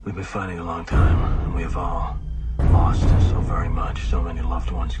We've been fighting a long time, and we have all lost so very much, so many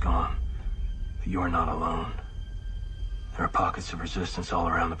loved ones gone. But you are not alone. There are pockets of resistance all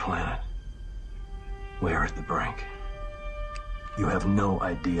around the planet. We are at the brink. You have no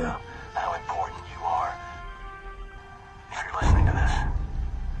idea how important you are. If you're listening to this,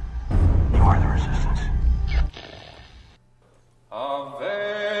 you are the resistance.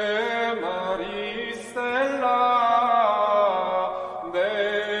 Ave Maria Stella,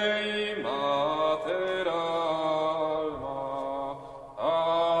 Dei Mater Alma,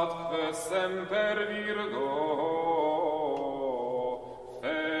 ad semper Virgo,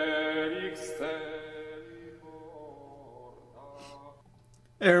 Felix te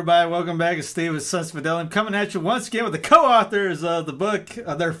Hey everybody, welcome back. It's Steve with Sons Fidelity. I'm coming at you once again with the co-authors of the book,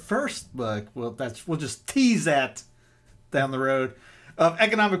 their first book. Well, we'll just tease that down the road, of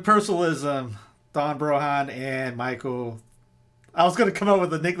Economic Personalism, Don Brohan and Michael. I was going to come up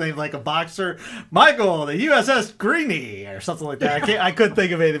with a nickname like a boxer, Michael, the USS Greenie, or something like that. I couldn't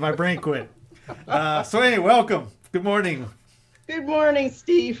think of anything. My brain quit. So anyway, welcome. Good morning. Good morning,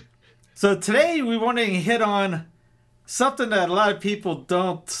 Steve. So today we want to hit on something that a lot of people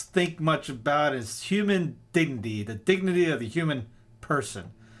don't think much about is human dignity, the dignity of the human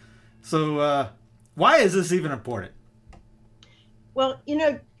person. So why is this even important? Well,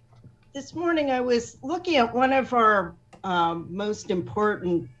 this morning I was looking at one of our most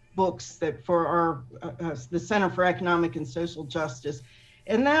important books that for our the Center for Economic and Social Justice,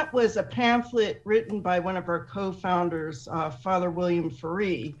 and that was a pamphlet written by one of our co-founders, Father William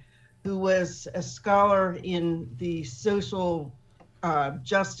Ferree, who was a scholar in the social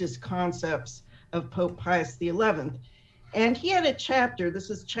justice concepts of Pope Pius XI. And he had a chapter, this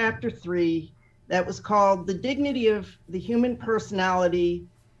is chapter 3, that was called The Dignity of the Human Personality,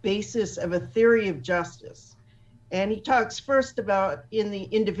 Basis of a Theory of Justice. And he talks first about in the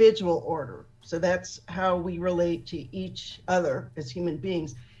individual order. So that's how we relate to each other as human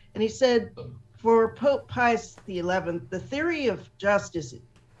beings. And he said, for Pope Pius XI, the theory of justice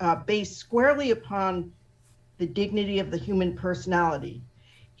based squarely upon the dignity of the human personality.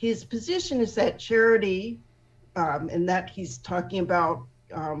 His position is that charity, and that he's talking about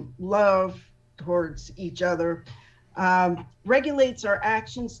love towards each other, regulates our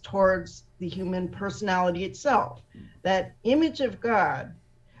actions towards the human personality itself. That image of God,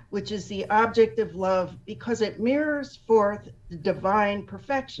 which is the object of love, because it mirrors forth the divine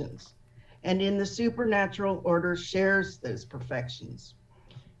perfections, and in the supernatural order shares those perfections.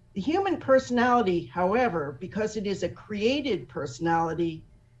 The human personality, however, because it is a created personality,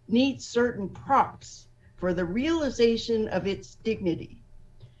 needs certain props for the realization of its dignity.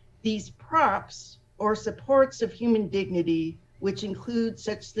 These props or supports of human dignity, which include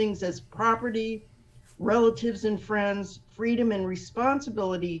such things as property, relatives and friends, freedom and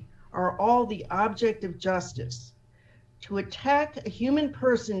responsibility, are all the object of justice. To attack a human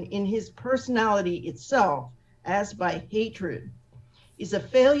person in his personality itself, as by hatred, is a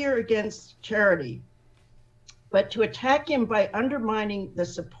failure against charity, but to attack him by undermining the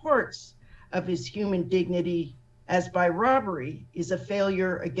supports of his human dignity, as by robbery, is a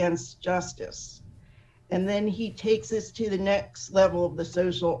failure against justice. And then he takes us to the next level of the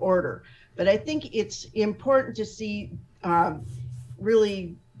social order. But I think it's important to see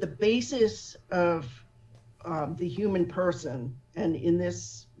really the basis of the human person. And in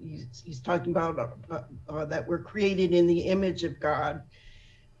this, he's talking about that we're created in the image of God.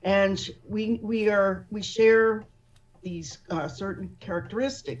 And we share these certain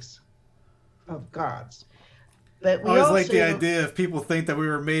characteristics of God's. But we I always also like the idea if people think that we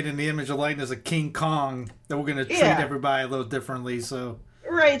were made in the image and likeness of King Kong, that we're going to treat everybody a little differently. So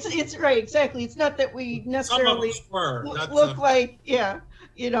right, it's right, exactly. It's not that we necessarily look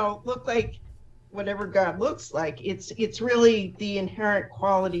like whatever God looks like. It's really the inherent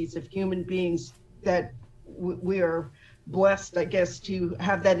qualities of human beings that we are blessed, I guess, to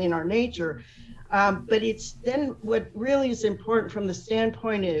have that in our nature. But it's then what really is important from the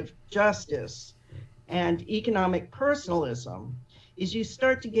standpoint of justice and economic personalism is you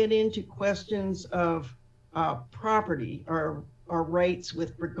start to get into questions of property or our rights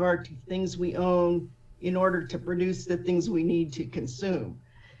with regard to things we own in order to produce the things we need to consume.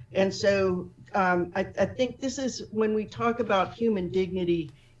 And so I think this is when we talk about human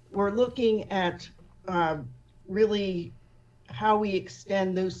dignity, we're looking at really how we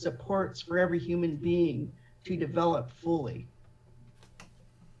extend those supports for every human being to develop fully.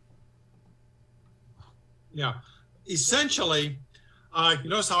 Yeah, essentially, you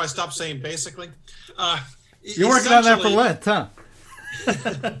notice how I stopped saying basically? You're working on that for Lent, huh?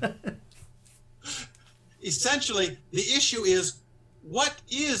 Essentially, the issue is what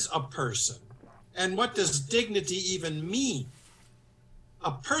is a person and what does dignity even mean?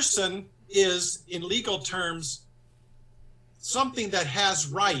 A person is, in legal terms, something that has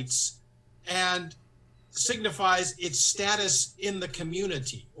rights and signifies its status in the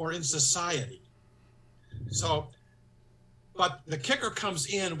community or in society. So, but the kicker comes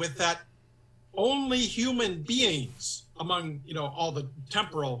in with that only human beings among, all the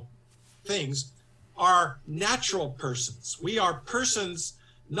temporal things are natural persons. We are persons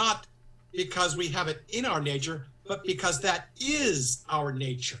not because we have it in our nature, but because that is our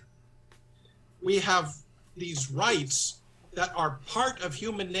nature. We have these rights that are part of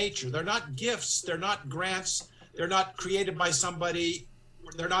human nature. They're not gifts, they're not grants, they're not created by somebody,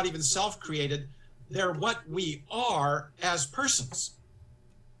 they're not even self-created. They're what we are as persons.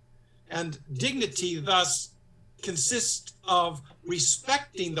 And dignity thus consists of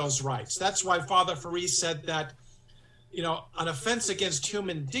respecting those rights. That's why Father Ferri said that, an offense against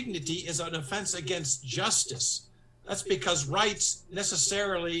human dignity is an offense against justice. That's because rights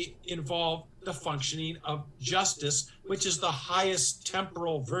necessarily involve the functioning of justice, which is the highest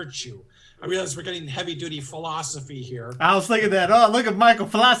temporal virtue. I realize we're getting heavy-duty philosophy here. I was thinking that. Oh, look at Michael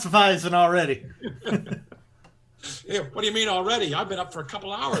philosophizing already. Yeah, what do you mean already? I've been up for a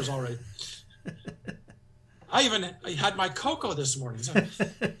couple hours already. I had my cocoa this morning.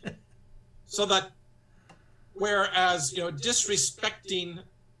 So that whereas, disrespecting,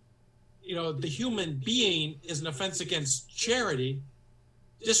 the human being is an offense against charity,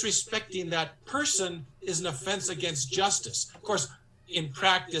 disrespecting that person is an offense against justice. Of course, in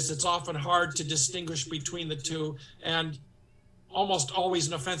practice, it's often hard to distinguish between the two, and almost always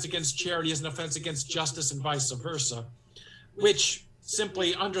an offense against charity is an offense against justice and vice versa, which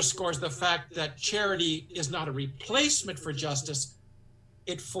simply underscores the fact that charity is not a replacement for justice.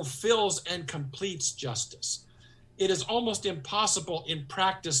 It fulfills and completes justice. It is almost impossible in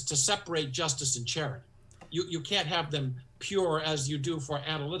practice to separate justice and charity. You can't have them pure as you do for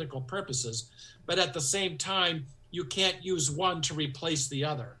analytical purposes, but at the same time, you can't use one to replace the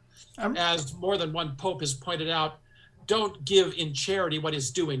other. As more than one pope has pointed out, don't give in charity what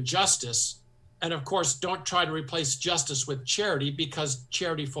is due in justice. And of course, don't try to replace justice with charity, because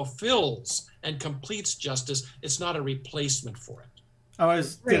charity fulfills and completes justice. It's not a replacement for it. I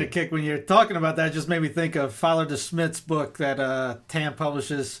always get a kick when you're talking about that. It just made me think of Father de Smet's book that TAM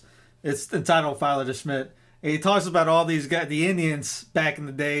publishes. It's entitled Father de Smet. And he talks about all these guys, the Indians back in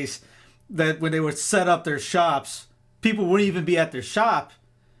the days, that when they would set up their shops, people wouldn't even be at their shop,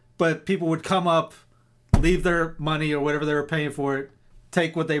 but people would come up, leave their money or whatever they were paying for it,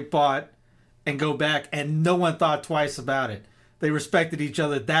 take what they bought, and go back, and no one thought twice about it. They respected each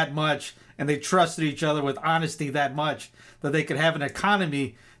other that much, and they trusted each other with honesty that much that they could have an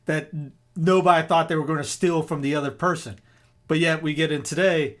economy that nobody thought they were going to steal from the other person. But yet we get in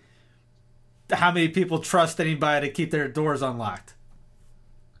today, how many people trust anybody to keep their doors unlocked?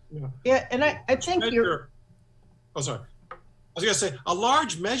 Yeah, and I think you're... Oh, sorry. I was going to say, a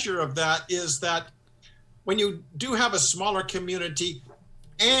large measure of that is that when you do have a smaller community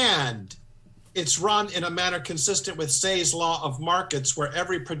and it's run in a manner consistent with Say's law of markets, where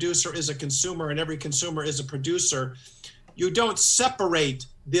every producer is a consumer and every consumer is a producer, you don't separate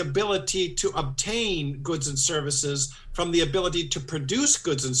the ability to obtain goods and services from the ability to produce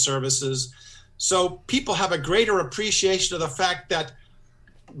goods and services. So people have a greater appreciation of the fact that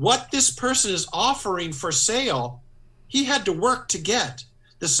what this person is offering for sale, he had to work to get,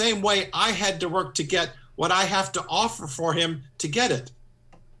 the same way I had to work to get what I have to offer for him to get it.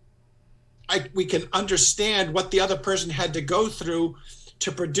 We can understand what the other person had to go through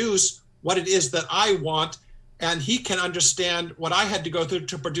to produce what it is that I want, and he can understand what I had to go through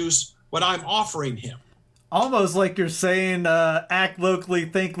to produce what I'm offering him. Almost like you're saying, act locally,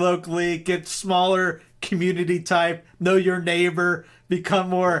 think locally, get smaller, community type, know your neighbor, become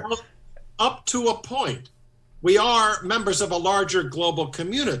more... Up to a point. We are members of a larger global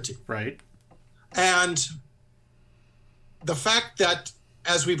community. Right. And the fact that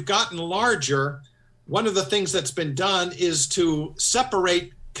as we've gotten larger, one of the things that's been done is to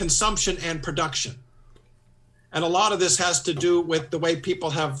separate consumption and production. And a lot of this has to do with the way people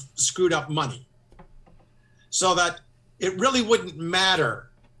have screwed up money. So that it really wouldn't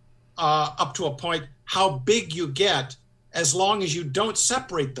matter up to a point how big you get, as long as you don't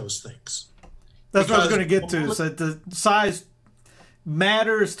separate those things. That's what I was going to get to. So the size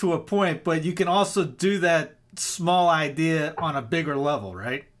matters to a point, but you can also do that small idea on a bigger level,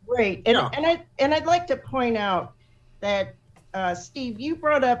 right? Right. And I'd like to point out that, Steve, you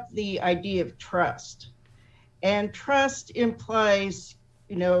brought up the idea of trust. And trust implies,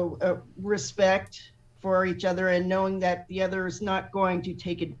 respect for each other and knowing that the other is not going to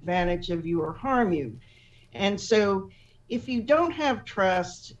take advantage of you or harm you. And so if you don't have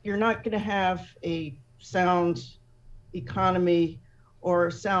trust, you're not going to have a sound economy or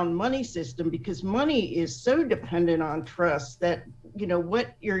a sound money system, because money is so dependent on trust that, you know,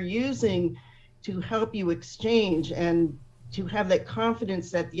 what you're using to help you exchange and to have that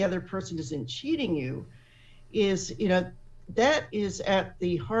confidence that the other person isn't cheating you is, you know, that is at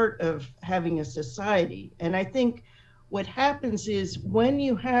the heart of having a society. And I think what happens is when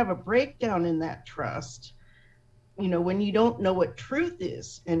you have a breakdown in that trust, you know, when you don't know what truth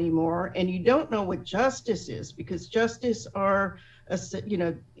is anymore, and you don't know what justice is, because justice are, you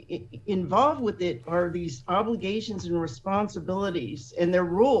know, involved with it are these obligations and responsibilities and their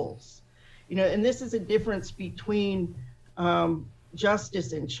rules, you know, and this is a difference between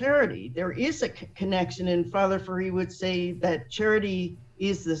justice and charity. There is a connection, and Father Ferry would say that charity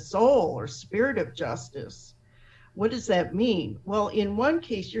is the soul or spirit of justice. What does that mean? Well, in one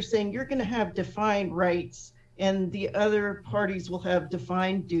case, you're saying you're going to have defined rights, and the other parties will have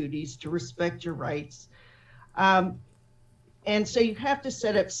defined duties to respect your rights. And so you have to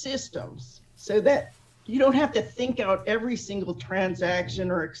set up systems so that you don't have to think out every single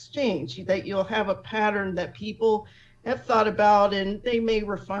transaction or exchange, that you'll have a pattern that people have thought about, and they may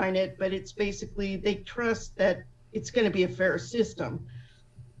refine it, but it's basically they trust that it's going to be a fair system.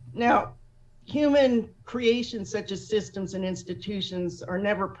 Now, human creations such as systems and institutions are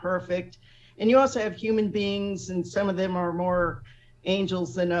never perfect. And you also have human beings, and some of them are more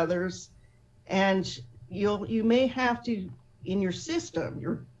angels than others. And you may have to, in your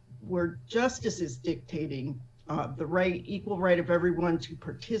system, where justice is dictating the right, equal right of everyone to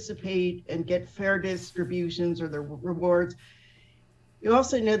participate and get fair distributions or their rewards, you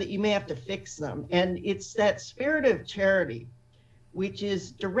also know that you may have to fix them. And it's that spirit of charity, which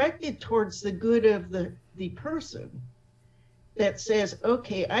is directed towards the good of the person, that says,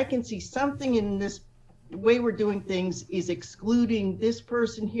 okay, I can see something in this way we're doing things is excluding this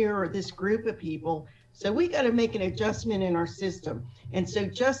person here or this group of people. So we got to make an adjustment in our system. And so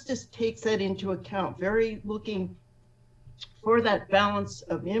justice takes that into account, very looking for that balance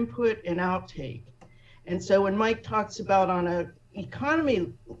of input and outtake. And so when Mike talks about on an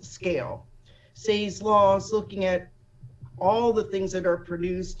economy scale, Say's law is looking at all the things that are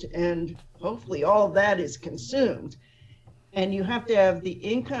produced, and hopefully all of that is consumed. And you have to have the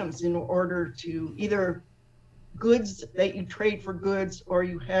incomes in order to either goods that you trade for goods, or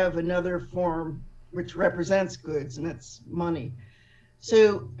you have another form which represents goods, and that's money.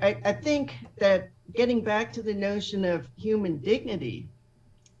 So I think that getting back to the notion of human dignity,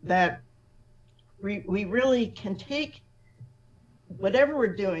 that we really can take whatever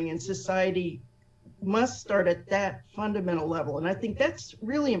we're doing in society must start at that fundamental level. And I think that's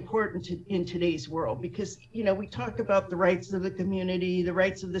really important in today's world, because, you know, we talk about the rights of the community, the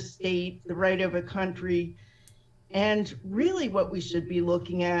rights of the state, the right of a country. And really what we should be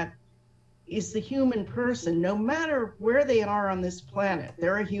looking at is the human person. No matter where they are on this planet,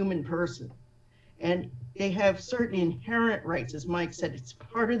 they're a human person. And they have certain inherent rights. As Mike said, it's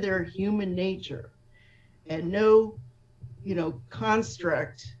part of their human nature. And no, you know,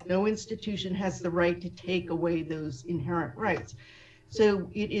 construct, no institution has the right to take away those inherent rights. So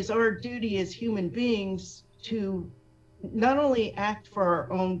it is our duty as human beings to not only act for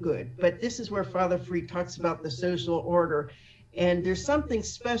our own good, but this is where Father Freed talks about the social order. And there's something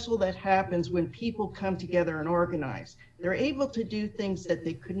special that happens when people come together and organize. They're able to do things that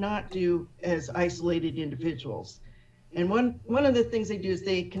they could not do as isolated individuals. And one of the things they do is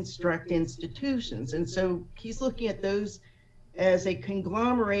they construct institutions. And so he's looking at those as a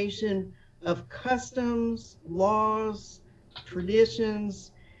conglomeration of customs, laws,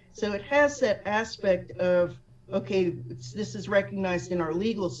 traditions. So it has that aspect of, okay, this is recognized in our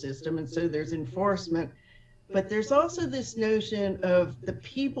legal system, and so there's enforcement. But there's also this notion of the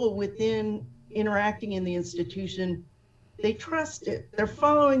people within interacting in the institution, they trust it. They're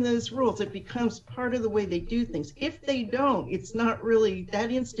following those rules. It becomes part of the way they do things. If they don't, it's not really,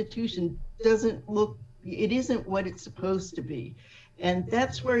 that institution doesn't look, it isn't what it's supposed to be. And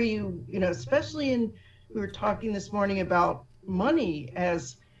that's where you know, especially we were talking this morning about money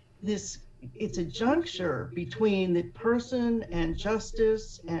as this, it's a juncture between the person and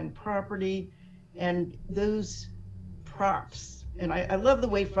justice and property and those props. And I love the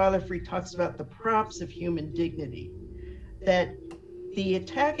way Father Free talks about the props of human dignity, that the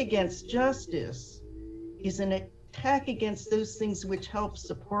attack against justice is an attack against those things which help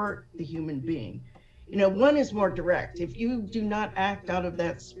support the human being. You know, one is more direct. If you do not act out of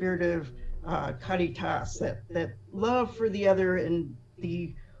that spirit of caritas, that love for the other and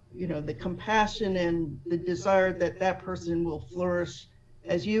the the compassion and the desire that that person will flourish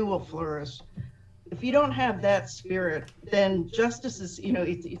as you will flourish. If you don't have that spirit, then justice is,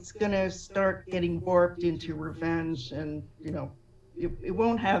 it's going to start getting warped into revenge, and, it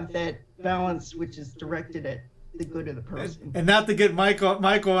won't have that balance which is directed at the good of the person. And not to get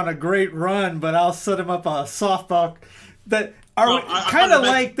Michael on a great run, but I'll set him up a softball that are kind of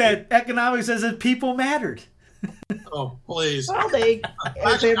like that economics as if people mattered. Oh, please. Well,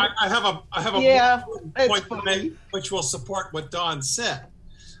 Actually, I have a point to funny. make which will support what Don said.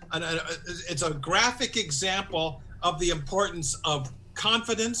 And it's a graphic example of the importance of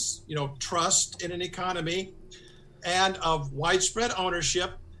confidence, trust in an economy, and of widespread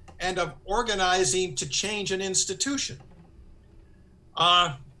ownership, and of organizing to change an institution.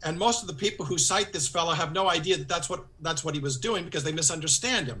 And most of the people who cite this fellow have no idea that that's what he was doing, because they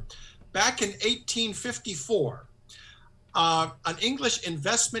misunderstand him. Back in 1854, an English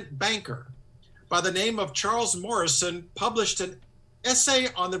investment banker by the name of Charles Morrison published an essay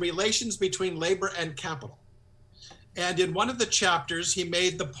on the relations between labor and capital. And in one of the chapters, he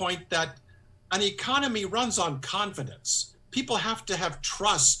made the point that an economy runs on confidence. People have to have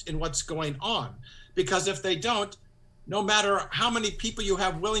trust in what's going on, because if they don't, no matter how many people you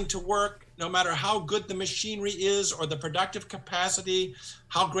have willing to work, no matter how good the machinery is or the productive capacity,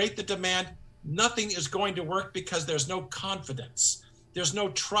 how great the demand, nothing is going to work because there's no confidence. There's no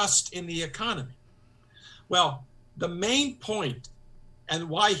trust in the economy. Well, the main point, and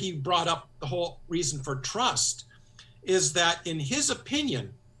why he brought up the whole reason for trust, is that in his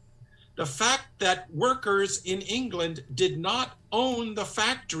opinion, the fact that workers in England did not own the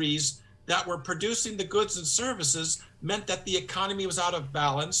factories that were producing the goods and services meant that the economy was out of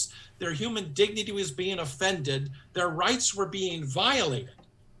balance, their human dignity was being offended, their rights were being violated.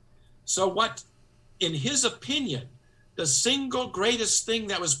 So what, in his opinion, the single greatest thing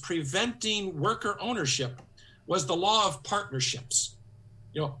that was preventing worker ownership was the law of partnerships,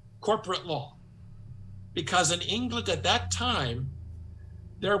 corporate law. Because in England at that time,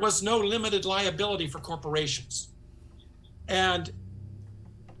 there was no limited liability for corporations. And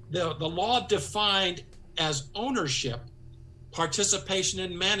the law defined as ownership, participation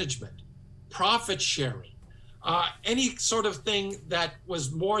in management, profit sharing, any sort of thing that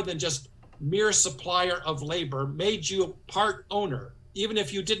was more than just mere supplier of labor made you part owner. Even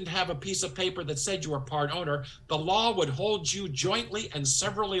if you didn't have a piece of paper that said you were part owner, the law would hold you jointly and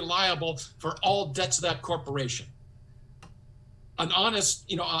severally liable for all debts of that corporation. An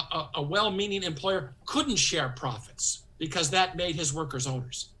honest, a well-meaning employer couldn't share profits because that made his workers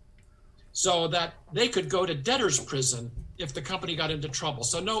owners, so that they could go to debtor's prison if the company got into trouble.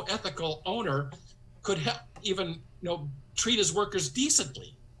 So no ethical owner could even treat his workers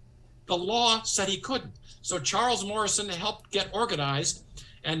decently. The law said he couldn't. So Charles Morrison helped get organized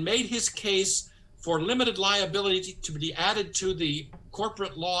and made his case for limited liability to be added to the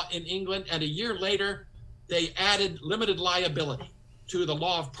corporate law in England. And a year later, they added limited liability to the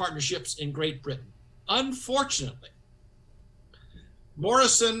law of partnerships in Great Britain. Unfortunately,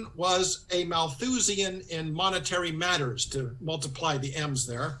 Morrison was a Malthusian in monetary matters, to multiply the M's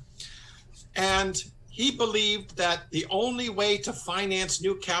there. And he believed that the only way to finance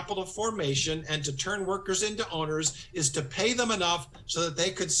new capital formation and to turn workers into owners is to pay them enough so that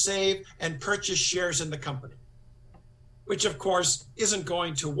they could save and purchase shares in the company, which of course isn't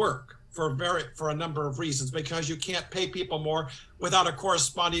going to work for a number of reasons, because you can't pay people more without a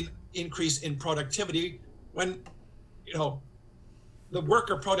corresponding increase in productivity when, the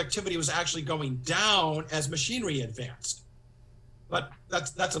worker productivity was actually going down as machinery advanced. But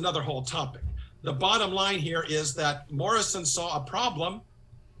that's another whole topic. The bottom line here is that Morrison saw a problem.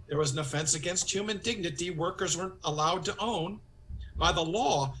 There was an offense against human dignity. Workers weren't allowed to own by the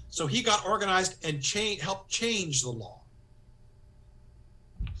law. So he got organized and helped change the law.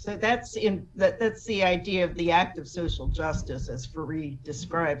 So that's the idea of the act of social justice, as Fareed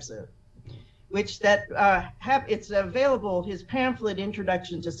describes it, which it's available. His pamphlet,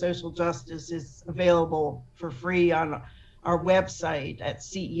 Introduction to Social Justice, is available for free on our website at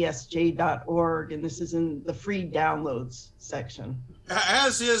cesj.org, and this is in the free downloads section.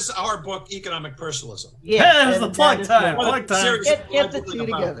 As is our book, Economic Personalism. Yeah, it's the plug time. Plug time. Get the two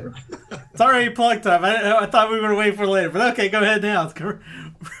together. It's already plug time. I thought we were going to wait for later, but okay, go ahead now.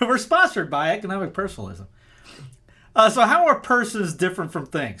 We're sponsored by Economic Personalism. So how are persons different from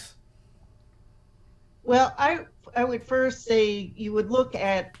things? Well, I would first say you would look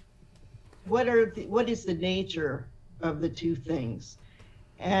at what is the nature of the two things.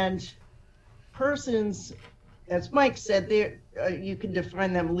 And persons, as Mike said, you can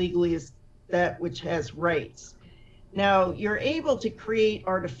define them legally as that which has rights. Now, you're able to create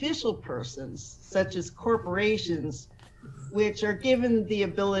artificial persons, such as corporations, which are given the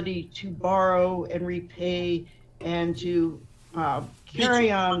ability to borrow and repay and to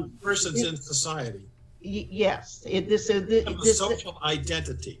carry on. Persons in society. Yes. A social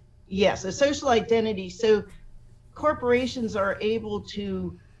identity. Yes, a social identity. So corporations are able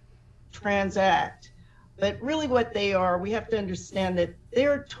to transact. But really what they are, we have to understand that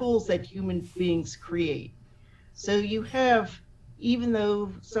they're tools that human beings create. So you have, even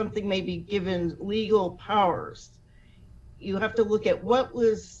though something may be given legal powers, you have to look at what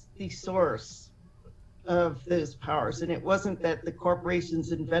was the source of those powers. And it wasn't that the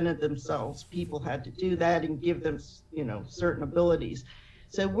corporations invented themselves. People had to do that and give them, certain abilities.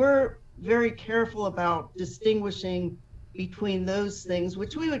 So we're very careful about distinguishing between those things,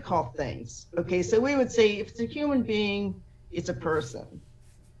 which we would call things. Okay, so we would say if it's a human being, it's a person,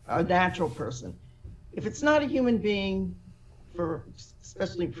 a natural person. If it's not a human being,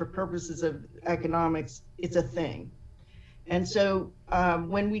 especially for purposes of economics, it's a thing. And so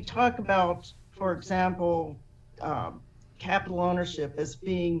when we talk about, for example, capital ownership as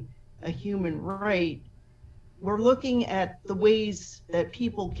being a human right, we're looking at the ways that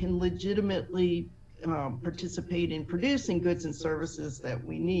people can legitimately participate in producing goods and services that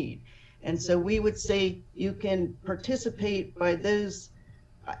we need. And so we would say you can participate by those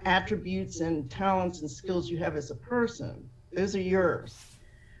attributes and talents and skills you have as a person. Those are yours.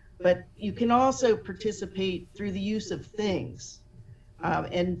 But you can also participate through the use of things.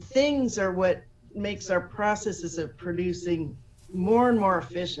 And things are what makes our processes of producing more and more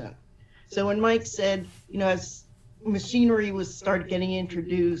efficient. So when Mike said, as machinery started getting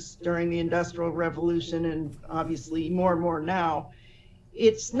introduced during the Industrial Revolution, and obviously more and more now,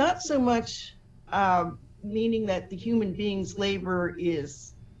 it's not so much meaning that the human being's labor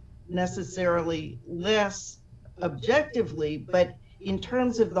is necessarily less objectively, but in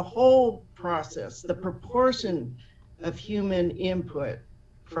terms of the whole process, the proportion of human input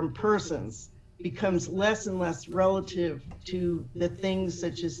from persons becomes less and less relative to the things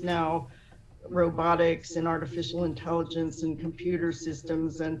such as now robotics and artificial intelligence and computer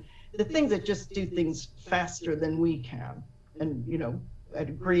systems and the things that just do things faster than we can and, at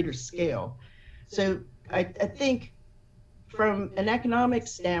a greater scale. So I think from an economic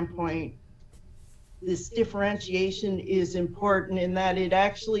standpoint, this differentiation is important in that it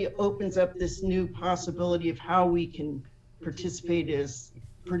actually opens up this new possibility of how we can participate as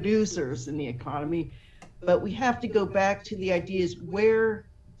producers in the economy. But we have to go back to the ideas, where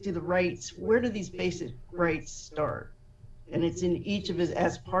do these basic rights start? And it's in each of us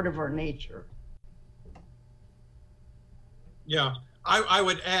as part of our nature. Yeah, I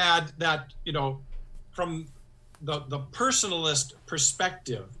would add that, from the personalist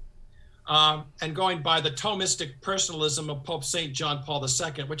perspective, and going by the Thomistic personalism of Pope St. John Paul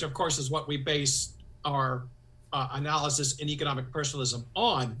II, which of course is what we base our analysis in economic personalism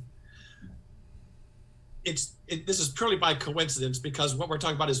on, this is purely by coincidence because what we're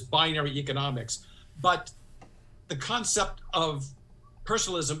talking about is binary economics. But the concept of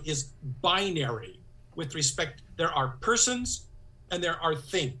personalism is binary with respect, there are persons and there are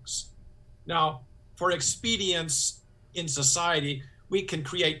things. Now, for expedience in society, we can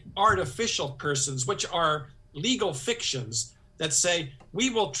create artificial persons, which are legal fictions that say, we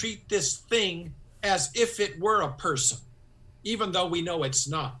will treat this thing as if it were a person, even though we know it's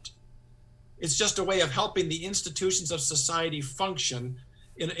not. It's just a way of helping the institutions of society function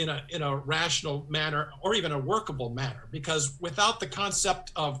in a rational manner or even a workable manner, because without the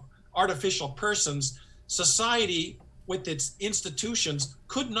concept of artificial persons, society with its institutions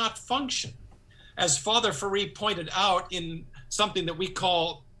could not function. As Father Ferry pointed out in something that we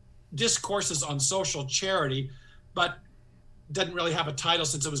call Discourses on Social Charity, but doesn't really have a title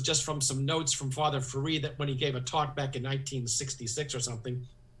since it was just from some notes from Father Ferry that when he gave a talk back in 1966 or something,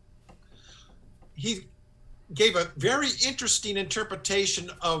 he gave a very interesting interpretation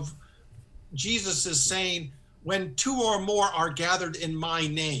of Jesus's saying, when two or more are gathered in my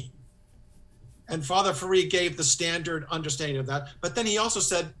name. And Father Ferry gave the standard understanding of that. But then he also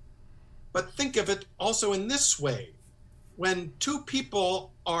said, but think of it also in this way. When two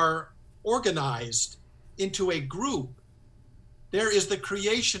people are organized into a group, there is the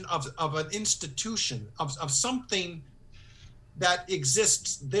creation of an institution, of something that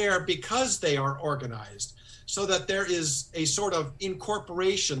exists there because they are organized, so that there is a sort of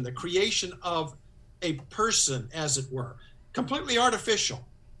incorporation, the creation of a person, as it were, completely artificial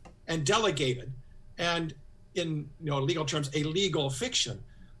and delegated, and in legal terms, a legal fiction,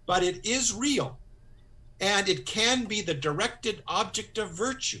 but it is real, and it can be the directed object of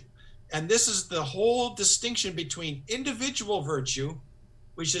virtue. And this is the whole distinction between individual virtue,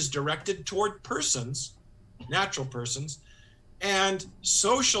 which is directed toward persons, natural persons, and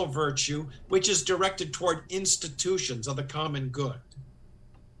social virtue, which is directed toward institutions of the common good.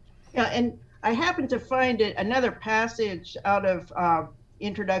 Yeah, and I happened to find another passage out of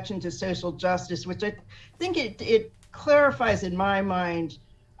Introduction to Social Justice, which I think it clarifies in my mind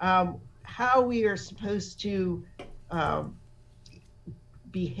how we are supposed to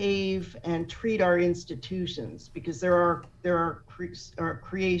behave and treat our institutions, because there are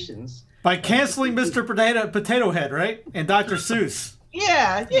creations. By canceling Mr. Potato Head, right? And Dr. Seuss.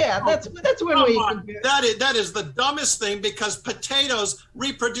 Yeah, that's one way you can do it. That is the dumbest thing, because potatoes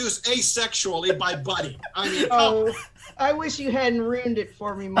reproduce asexually by budding. I mean, I wish you hadn't ruined it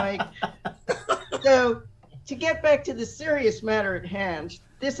for me, Mike. So, to get back to the serious matter at hand,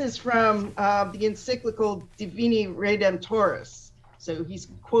 this is from the encyclical Divini Redemptoris. So he's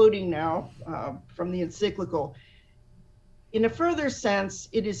quoting now from the encyclical. In a further sense,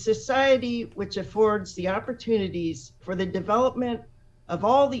 it is society which affords the opportunities for the development of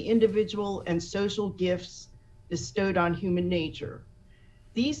all the individual and social gifts bestowed on human nature.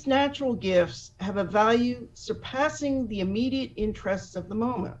 These natural gifts have a value surpassing the immediate interests of the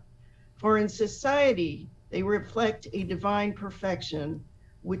moment, for in society they reflect a divine perfection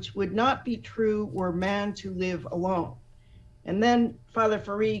which would not be true were man to live alone. And then Father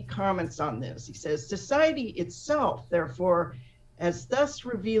Farid comments on this. He says, society itself, therefore, as thus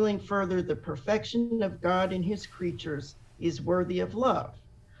revealing further the perfection of God in his creatures, is worthy of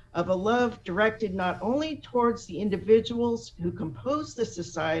a love directed not only towards the individuals who compose the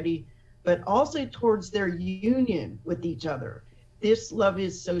society, but also towards their union with each other. This love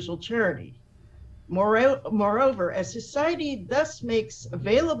is social charity. Moreover, as society thus makes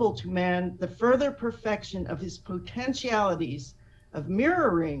available to man the further perfection of his potentialities of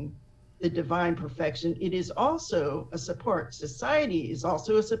mirroring the divine perfection, it is also a support. Society is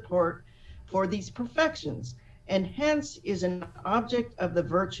also a support for these perfections, and hence is an object of the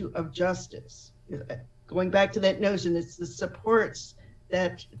virtue of justice. Going back to that notion, it's the supports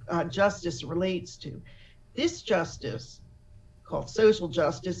that justice relates to. This justice, called social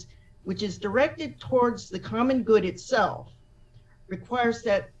justice, which is directed towards the common good itself, requires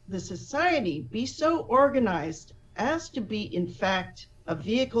that the society be so organized as to be, in fact, a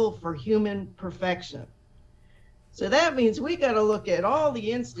vehicle for human perfection. So that means we got to look at all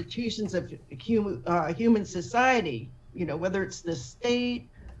the institutions of human society, whether it's the state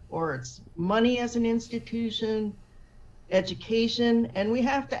or it's money as an institution, education, and we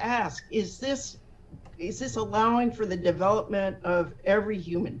have to ask, is this allowing for the development of every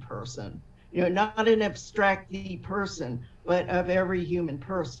human person? Not an abstract person, but of every human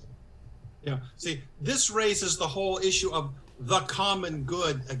person. Yeah. See, this raises the whole issue of the common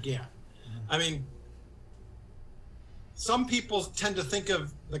good again. I mean, some people tend to think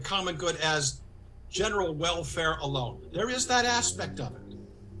of the common good as general welfare alone. There is that aspect of it.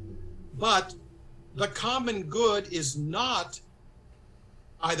 But the common good is not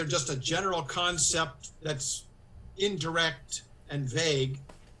either just a general concept that's indirect and vague,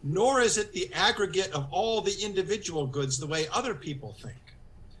 nor is it the aggregate of all the individual goods the way other people think.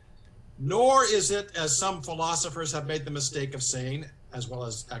 Nor is it, as some philosophers have made the mistake of saying, as well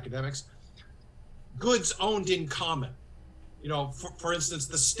as academics, goods owned in common. For instance,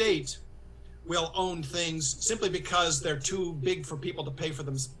 the state will own things simply because they're too big for people to pay for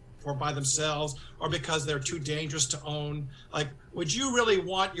them by themselves, or because they're too dangerous to own. Like, would you really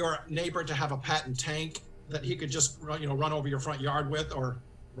want your neighbor to have a patent tank that he could just run over your front yard with, or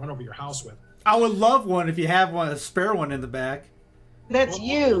run over your house with? I would love one if you have a spare one in the back. That's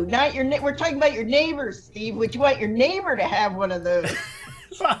you, not your. We're talking about your neighbors, Steve. Would you want your neighbor to have one of those?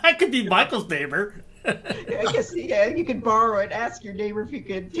 I could be Michael's neighbor. I guess, yeah, you could borrow it. Ask your neighbor if you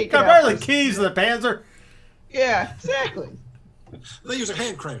could take it I out. borrow the keys to the Panzer. Yeah, exactly. They use a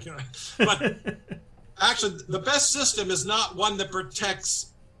hand crank, But actually, the best system is not one that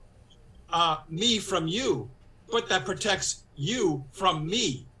protects me from you, but that protects you from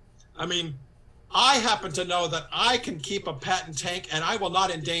me. I mean, I happen to know that I can keep a patent tank and I will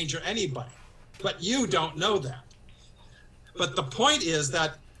not endanger anybody, but you don't know that. But the point is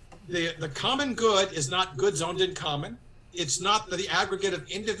that the common good is not goods owned in common. It's not the aggregate of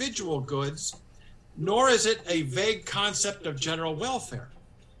individual goods, nor is it a vague concept of general welfare.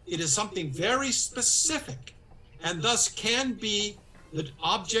 It is something very specific, and thus can be the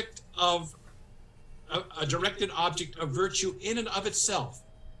object of a directed object of virtue in and of itself.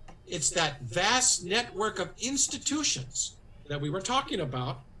 It's that vast network of institutions that we were talking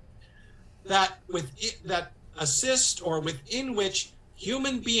about that assist, or within which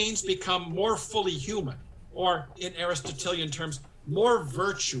human beings become more fully human, or in Aristotelian terms, more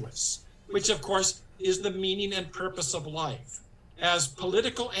virtuous, which of course is the meaning and purpose of life. As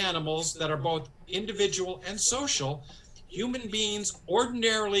political animals that are both individual and social, human beings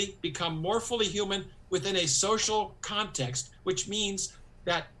ordinarily become more fully human within a social context, which means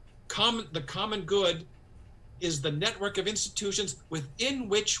that the common good is the network of institutions within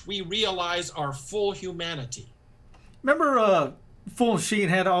which we realize our full humanity. Remember, Fulton Sheen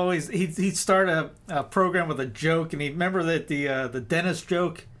had always he'd start a program with a joke, and he remember that the dentist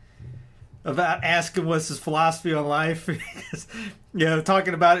joke about asking what's his philosophy on life.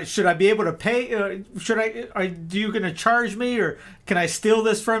 Talking about it. Should I be able to pay? Are you going to charge me, or can I steal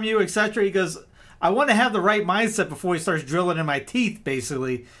this from you, etc.? He goes, I want to have the right mindset before he starts drilling in my teeth.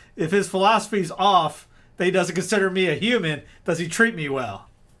 Basically, if his philosophy's off, that he doesn't consider me a human, does he treat me well?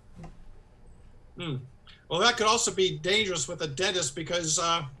 Well, that could also be dangerous with a dentist, because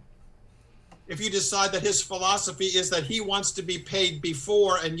if you decide that his philosophy is that he wants to be paid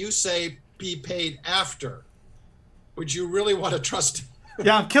before and you say be paid after, would you really want to trust him?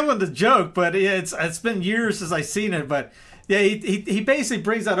 Yeah, I'm killing the joke, but it's been years since I've seen it. But yeah, he basically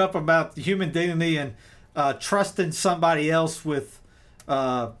brings that up about human dignity and trusting somebody else with,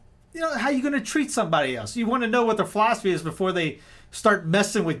 how you going to treat somebody else. You want to know what their philosophy is before they start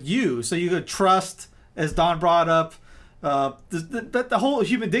messing with you. So you could trust, as Don brought up, the whole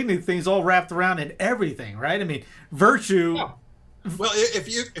human dignity thing is all wrapped around in everything, right? I mean, virtue. Yeah. Well,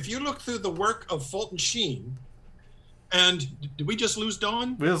 if you look through the work of Fulton Sheen, and did we just lose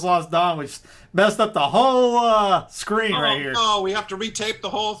Dawn? We just lost Dawn, which messed up the whole screen right here. Oh, we have to retape the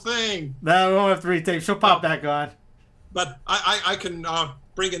whole thing. No, we won't have to retape. She'll pop back on. But I can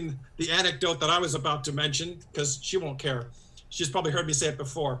bring in the anecdote that I was about to mention, because she won't care. She's probably heard me say it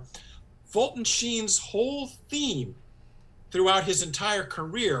before. Fulton Sheen's whole theme throughout his entire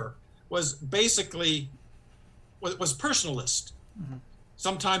career was basically was personalist. Mm-hmm.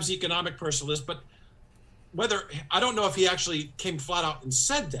 Sometimes economic personalist, but I don't know if he actually came flat out and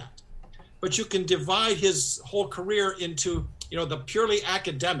said that, but you can divide his whole career into, the purely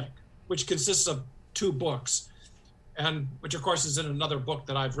academic, which consists of 2 books, and which of course is in another book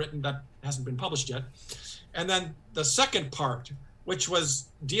that I've written that hasn't been published yet. And then the second part, which was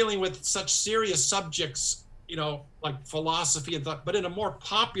dealing with such serious subjects, like philosophy and thought, but in a more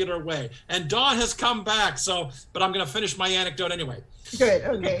popular way. And Dawn has come back, but I'm going to finish my anecdote anyway. Good,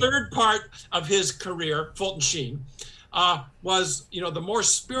 okay. The third part of his career, Fulton Sheen, was, the more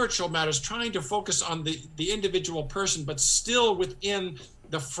spiritual matters, trying to focus on the individual person, but still within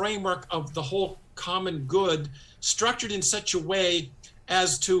the framework of the whole common good, structured in such a way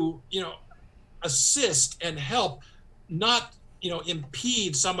as to, assist and help, not,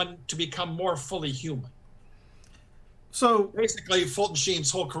 impede someone to become more fully human. So basically, Fulton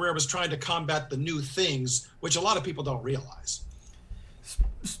Sheen's whole career was trying to combat the new things, which a lot of people don't realize.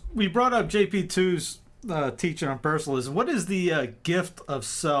 We brought up JP2's teaching on personalism. What is the gift of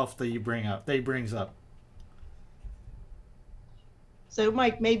self that he brings up? So,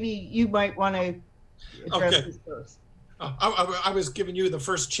 Mike, maybe you might want to address this first. I was giving you the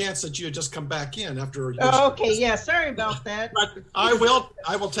first chance that you had just come back in after. Okay, yeah, sorry about that. But I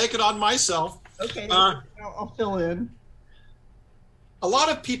will take it on myself. Okay, I'll fill in. A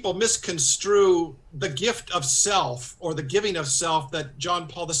lot of people misconstrue the gift of self, or the giving of self, that John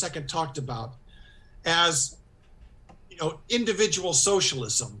Paul II talked about as, individual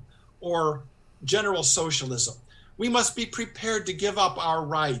socialism or general socialism. We must be prepared to give up our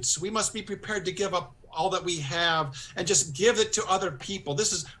rights. We must be prepared to give up all that we have and just give it to other people.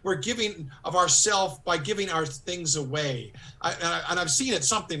 We're giving of ourselves by giving our things away. And I've seen it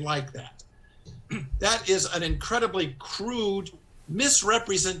something like that. That is an incredibly crude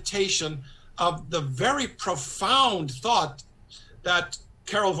misrepresentation of the very profound thought that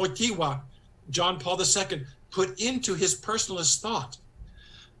Karol Wojtyła, John Paul II, put into his personalist thought.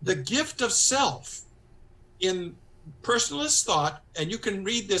 The gift of self in personalist thought, and you can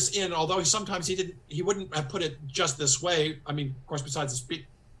read this in, although sometimes he wouldn't have put it just this way. I mean, of course, besides the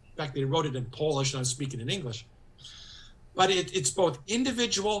fact that he wrote it in Polish and I'm speaking in English, but it's both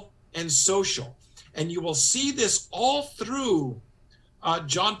individual and social. And you will see this all through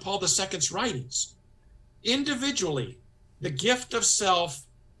John Paul II's writings. Individually, the gift of self,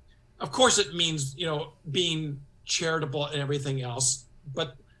 of course it means, being charitable and everything else,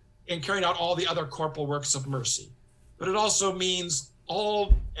 but in carrying out all the other corporal works of mercy. But it also means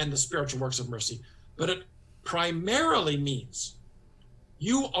and the spiritual works of mercy, but it primarily means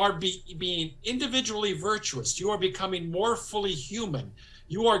you are being individually virtuous. You are becoming more fully human.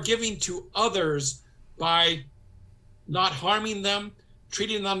 You are giving to others by not harming them,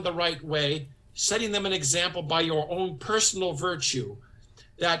 treating them the right way, setting them an example by your own personal virtue,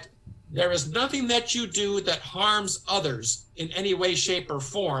 that there is nothing that you do that harms others in any way, shape, or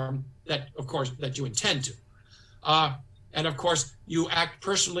form that, of course, that you intend to. And of course, you act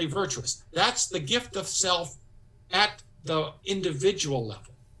personally virtuous. That's the gift of self at the individual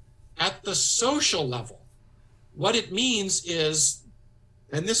level. At the social level, what it means is,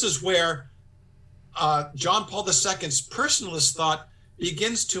 and this is where John Paul II's personalist thought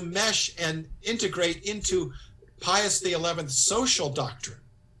begins to mesh and integrate into Pius XI's social doctrine.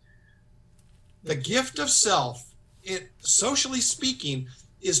 The gift of self, socially speaking,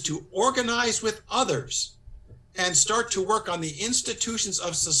 is to organize with others and start to work on the institutions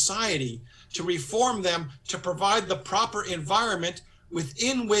of society to reform them, to provide the proper environment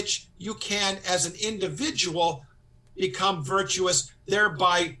within which you can, as an individual, become virtuous,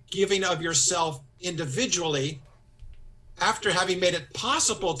 thereby giving of yourself individually, after having made it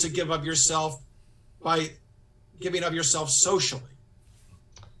possible to give of yourself by giving of yourself socially.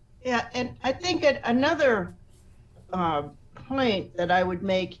 Yeah, and I think another point that I would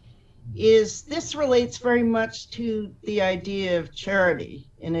make is this relates very much to the idea of charity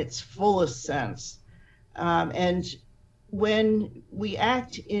in its fullest sense. And when we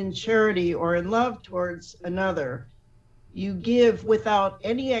act in charity or in love towards another, you give without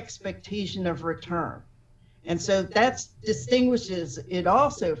any expectation of return. And so that distinguishes it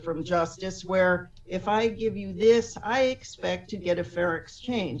also from justice, where if I give you this, I expect to get a fair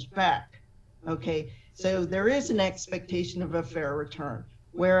exchange back. Okay, so there is an expectation of a fair return.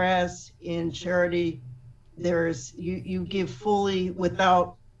 Whereas in charity, there's you give fully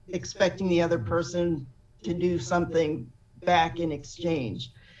without expecting the other person to do something back in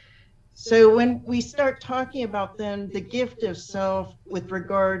exchange. So when we start talking about then the gift of self with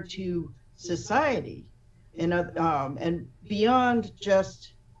regard to society, and beyond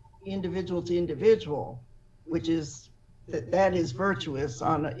just individual to individual, which is that is virtuous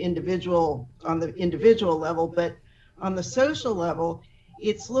on the individual level, but on the social level,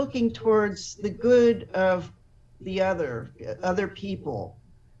 it's looking towards the good of the other people,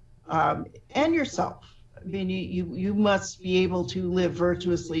 and yourself. I mean, you must be able to live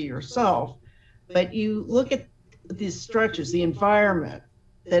virtuously yourself, but you look at these structures, the environment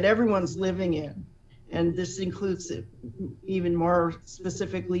that everyone's living in, and this includes even more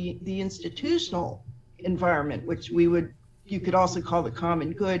specifically the institutional environment, which you could also call the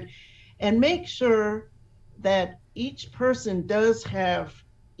common good, and make sure that each person does have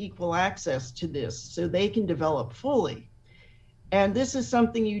equal access to this so they can develop fully. And this is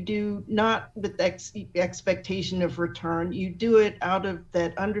something you do not with expectation of return. You do it out of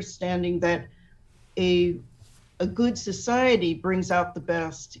that understanding that a good society brings out the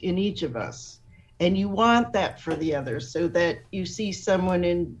best in each of us. And you want that for the others, so that you see someone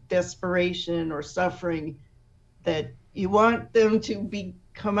in desperation or suffering, that you want them to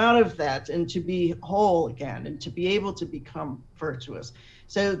come out of that and to be whole again and to be able to become virtuous.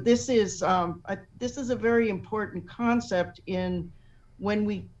 So this is a very important concept when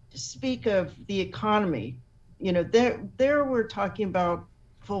we speak of the economy. You know, there we're talking about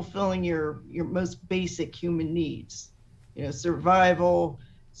fulfilling your most basic human needs, you know, survival,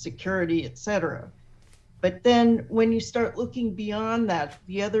 security, etc. But then when you start looking beyond that,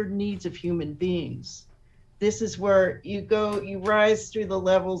 the other needs of human beings, this is where you rise through the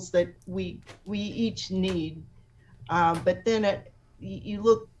levels that we each need. But then you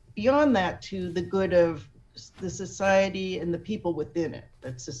look beyond that to the good of the society and the people within it.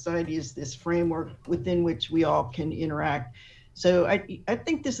 That society is this framework within which we all can interact. So I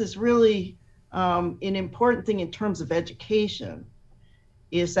think this is really an important thing in terms of education,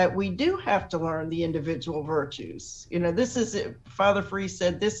 is that we do have to learn the individual virtues. You know, this is it. Father Free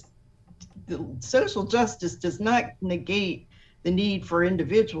said the social justice does not negate the need for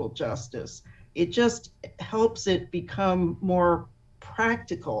individual justice. It just helps it become more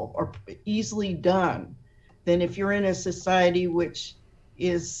practical or easily done than if you're in a society which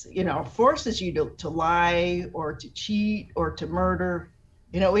is, you know, forces you to lie or to cheat or to murder.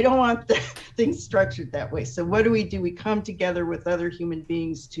 You know, we don't want things structured that way. So what do? We come together with other human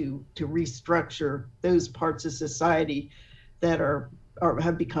beings to restructure those parts of society that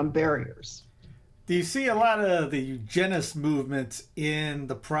have become barriers. Do you see a lot of the eugenist movement in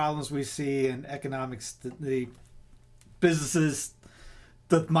the problems we see in economics, the businesses,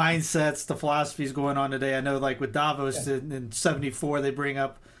 the mindsets, the philosophies going on today? I know, like with Davos in 74, they bring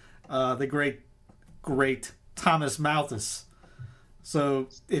up the great Thomas Malthus. So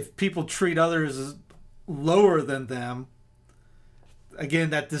if people treat others as lower than them,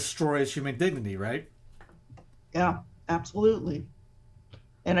 again, that destroys human dignity, right? Yeah, absolutely.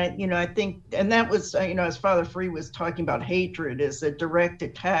 And I think, and that was, as Father Free was talking about hatred as a direct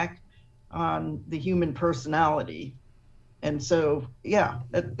attack on the human personality. And so, yeah,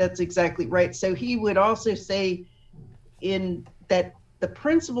 that's exactly right. So he would also say in that the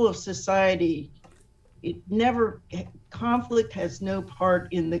principle of society, conflict has no part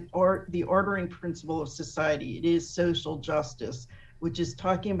in the ordering principle of society. It is social justice, which is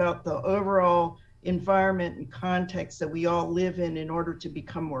talking about the overall environment and context that we all live in order to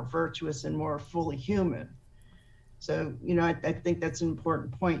become more virtuous and more fully human. So, I think that's an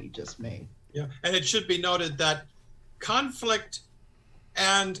important point you just made. Yeah, and it should be noted that conflict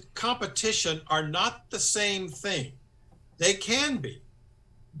and competition are not the same thing. They can be,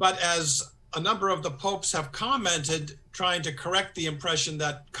 but as a number of the popes have commented, trying to correct the impression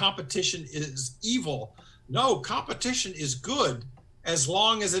that competition is evil. No, competition is good as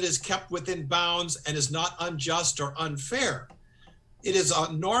long as it is kept within bounds and is not unjust or unfair. It is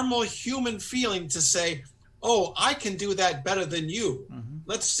a normal human feeling to say, oh, I can do that better than you. Mm-hmm.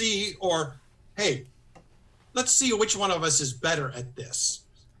 Let's see, or hey, let's see which one of us is better at this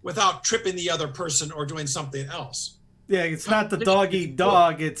without tripping the other person or doing something else. Yeah, it's not the dog eat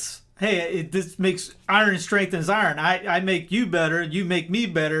dog. It's, hey, this makes iron strengthens iron. I make you better, you make me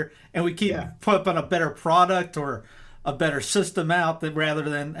better, and we keep putting a better product or a better system out that rather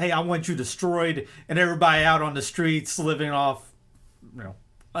than, hey, I want you destroyed and everybody out on the streets living off,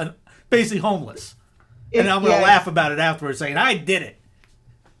 basically homeless. And I'm going to laugh about it afterwards saying, I did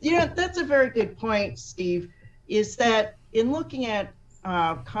it. That's a very good point, Steve, is that in looking at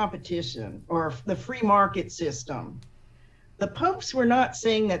competition or the free market system, the popes were not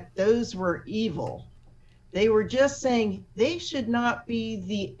saying that those were evil. They were just saying they should not be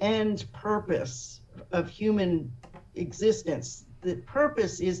the end purpose of human existence. The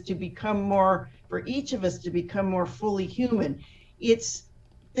purpose is to become more, for each of us to become more fully human. It's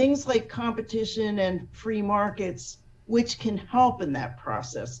things like competition and free markets which can help in that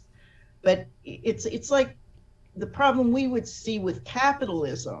process. But it's like the problem we would see with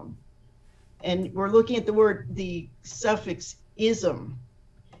capitalism, and we're looking at the suffix ism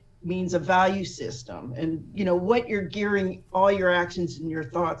means a value system, and what you're gearing all your actions and your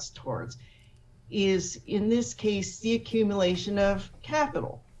thoughts towards is, in this case, the accumulation of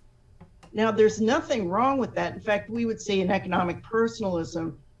capital. Now, there's nothing wrong with that. In fact, we would say in economic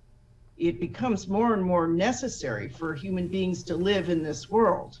personalism, it becomes more and more necessary for human beings to live in this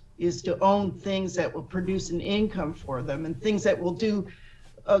world, is to own things that will produce an income for them and things that will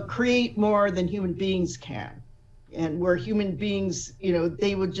create more than human beings can. And where human beings,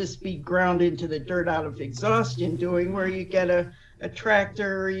 they would just be ground into the dirt out of exhaustion doing, where you get a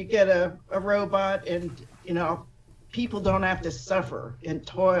tractor or you get a robot, and, people don't have to suffer and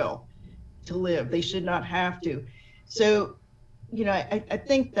toil to live. They should not have to. So, I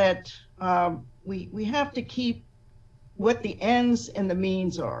think that we have to keep what the ends and the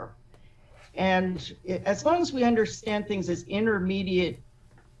means are. And as long as we understand things as intermediate,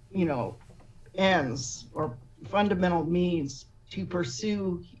 ends or fundamental means to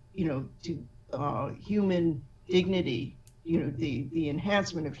pursue, human dignity, the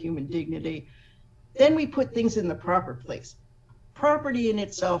enhancement of human dignity, then we put things in the proper place. Property in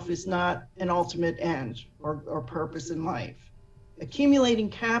itself is not an ultimate end or purpose in life. Accumulating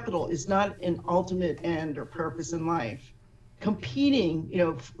capital is not an ultimate end or purpose in life.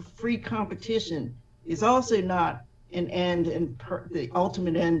 Competing, free competition is also not an end and the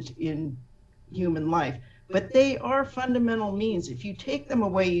ultimate end in human life. But they are fundamental means. If you take them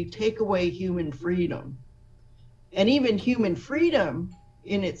away, you take away human freedom. And even human freedom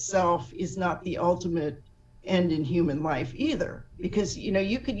in itself is not the ultimate end in human life either. Because,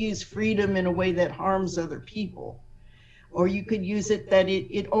 you could use freedom in a way that harms other people. Or you could use it that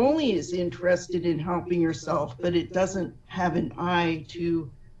it only is interested in helping yourself, but it doesn't have an eye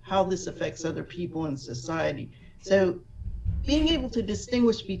to how this affects other people in society. So being able to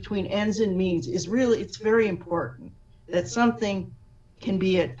distinguish between ends and means it's very important. That something can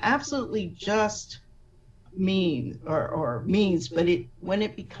be an absolutely just mean or means, but when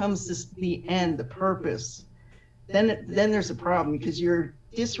it becomes the end, the purpose, then there's a problem, because you're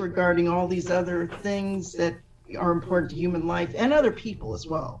disregarding all these other things that are important to human life and other people as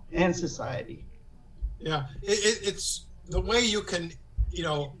well, and society. Yeah, it's the way you can,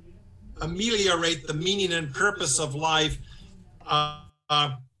 ameliorate the meaning and purpose of life,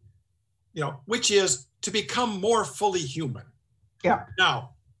 which is to become more fully human. Yeah.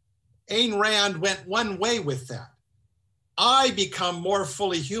 Now, Ayn Rand went one way with that. I become more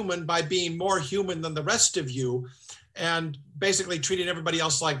fully human by being more human than the rest of you, and basically treating everybody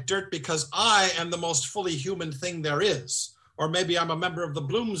else like dirt because I am the most fully human thing there is. or maybe I'm a member of the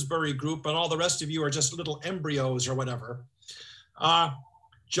Bloomsbury group and all the rest of you are just little embryos or whatever.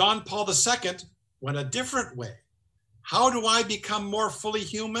 John Paul II went a different way. How do I become more fully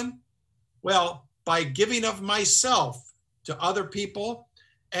human? Well, by giving of myself to other people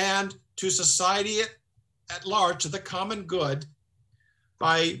and to society at large, to the common good,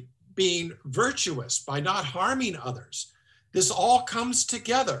 by being virtuous, by not harming others. This all comes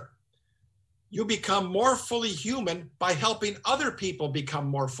together. You become more fully human by helping other people become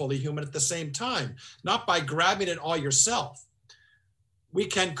more fully human at the same time, not by grabbing it all yourself. We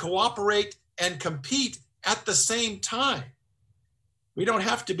can cooperate and compete at the same time. We don't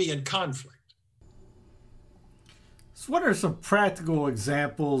have to be in conflict. So what are some practical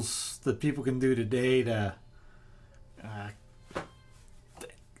examples that people can do today to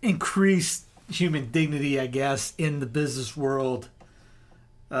increase human dignity, I guess, in the business world,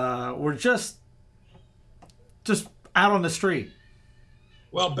 or just out on the street?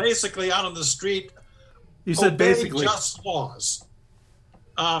 Well, basically out on the street, you said basically just laws.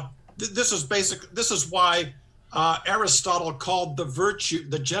 This is why Aristotle called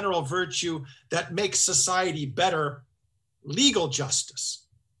the general virtue that makes society better, legal justice.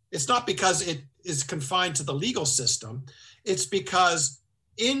 It's not because it is confined to the legal system. It's because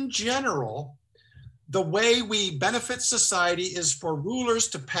in general, the way we benefit society is for rulers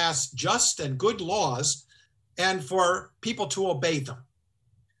to pass just and good laws and for people to obey them.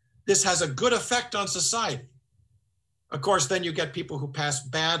 This has a good effect on society. Of course, then you get people who pass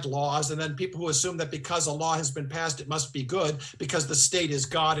bad laws, and then people who assume that because a law has been passed, it must be good because the state is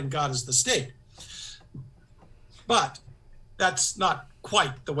God and God is the state. But that's not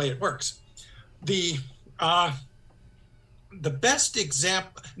quite the way it works. The best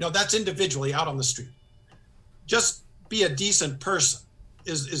example, no, that's individually out on the street. Just be a decent person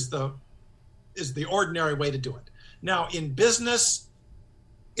is the ordinary way to do it. Now, in business,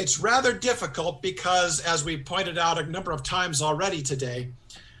 it's rather difficult because, as we pointed out a number of times already today,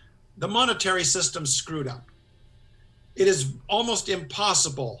 the monetary system's screwed up. It is almost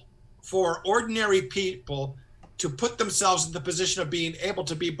impossible for ordinary people to put themselves in the position of being able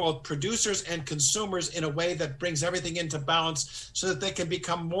to be both producers and consumers in a way that brings everything into balance so that they can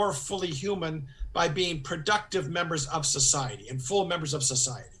become more fully human by being productive members of society and full members of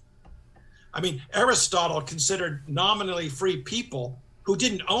society. I mean, Aristotle considered nominally free people who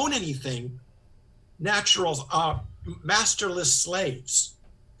didn't own anything natural, masterless slaves.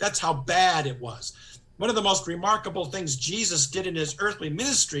 That's how bad it was. One of the most remarkable things Jesus did in his earthly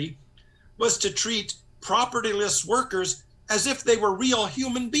ministry was to treat propertyless workers as if they were real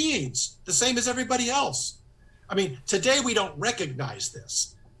human beings, the same as everybody else. I mean, today we don't recognize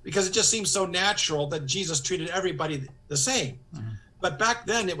this because it just seems so natural that Jesus treated everybody the same. Mm-hmm. But back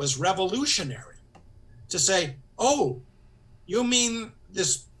then it was revolutionary to say, oh, you mean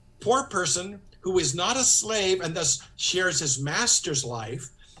this poor person who is not a slave and thus shares his master's life,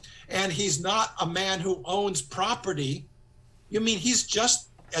 and he's not a man who owns property, you mean he's just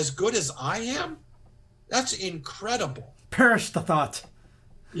as good as I am? That's incredible. Perish the thought.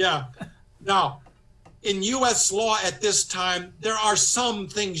 Yeah. Now, in U.S. law at this time, there are some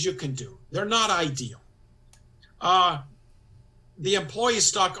things you can do. They're not ideal. The employee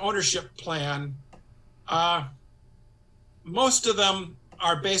stock ownership plan, most of them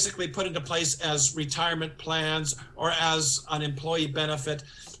are basically put into place as retirement plans or as an employee benefit.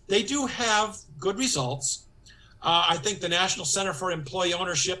 They do have good results. I think the National Center for Employee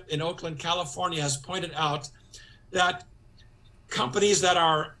Ownership in Oakland, California has pointed out that companies that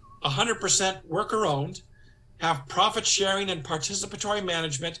are 100% worker-owned, have profit sharing and participatory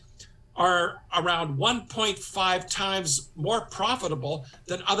management, are around 1.5 times more profitable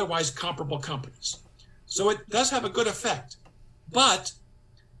than otherwise comparable companies. So it does have a good effect. But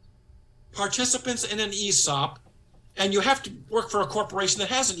participants in an ESOP, and you have to work for a corporation that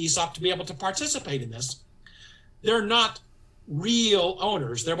has an ESOP to be able to participate in this, they're not real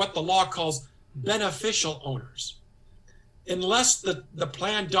owners. They're what the law calls beneficial owners. Unless the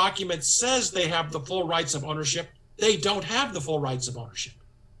plan document says they have the full rights of ownership, they don't have the full rights of ownership.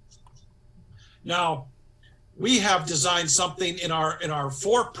 Now, we have designed something in our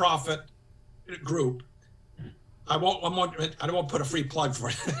for-profit group. I won't put a free plug for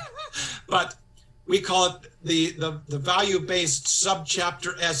it, but we call it the value-based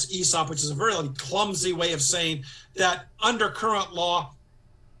subchapter S ESOP, which is a very clumsy way of saying that under current law,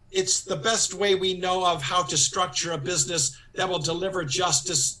 it's the best way we know of how to structure a business that will deliver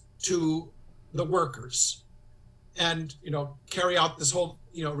justice to the workers and, carry out this whole,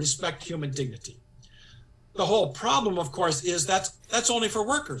 respect human dignity. The whole problem, of course, is that's only for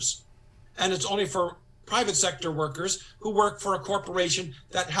workers, and it's only for private sector workers who work for a corporation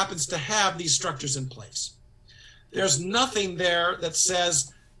that happens to have these structures in place. There's nothing there that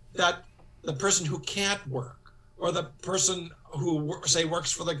says that the person who can't work, or the person who, say,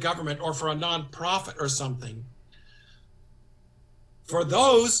 works for the government or for a nonprofit or something, for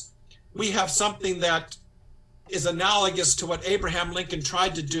those, we have something that is analogous to what Abraham Lincoln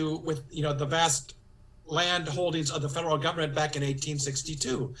tried to do with, the vast land holdings of the federal government back in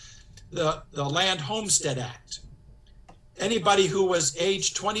 1862, the Land Homestead Act. Anybody who was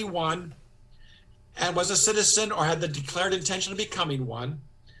age 21 and was a citizen or had the declared intention of becoming one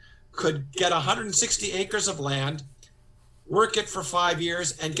could get 160 acres of land, work it for 5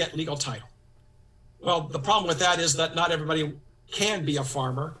 years, and get legal title. Well, the problem with that is that not everybody can be a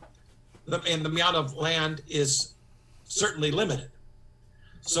farmer, and the amount of land is certainly limited.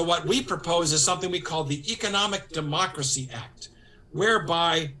 So what we propose is something we call the Economic Democracy Act,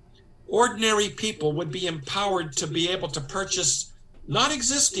 whereby ordinary people would be empowered to be able to purchase not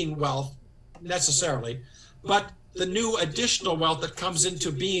existing wealth necessarily, but the new additional wealth that comes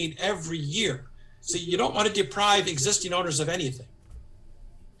into being every year. So you don't want to deprive existing owners of anything.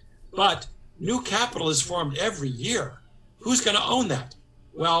 But new capital is formed every year. Who's going to own that?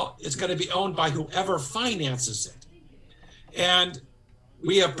 Well, it's going to be owned by whoever finances it. And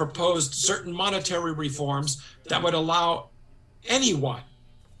we have proposed certain monetary reforms that would allow anyone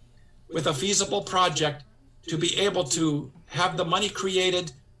with a feasible project to be able to have the money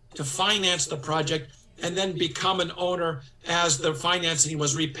created to finance the project and then become an owner as the financing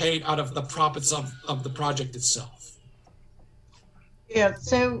was repaid out of the profits of the project itself. Yeah,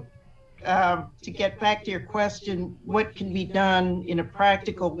 so to get back to your question, what can be done in a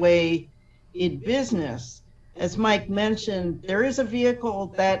practical way in business? As Mike mentioned, there is a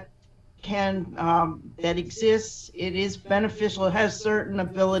vehicle that that exists. It is beneficial. It has certain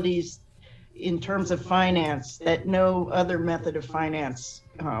abilities in terms of finance that no other method of finance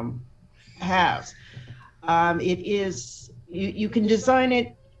has. It is, you can design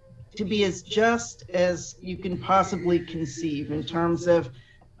it to be as just as you can possibly conceive in terms of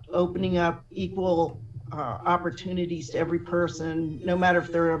opening up equal opportunities to every person, no matter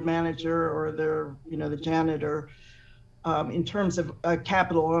if they're a manager or they're, the janitor, in terms of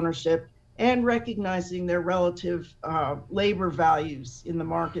capital ownership and recognizing their relative labor values in the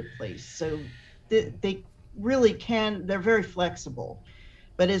marketplace. So they really they're very flexible.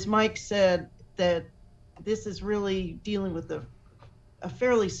 But as Mike said, that this is really dealing with a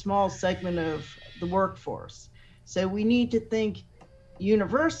fairly small segment of the workforce. So we need to think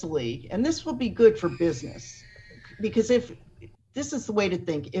universally, and this will be good for business, because if this is the way to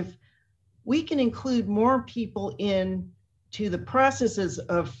think, if we can include more people into the processes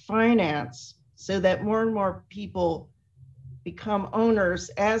of finance so that more and more people become owners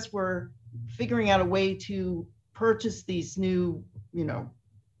as we're figuring out a way to purchase these new,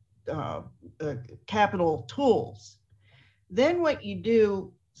 capital tools, then what you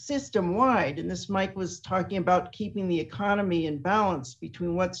do system-wide, and this Mike was talking about keeping the economy in balance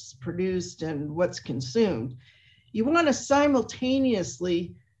between what's produced and what's consumed, you want to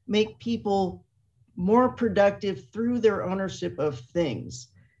simultaneously make people more productive through their ownership of things,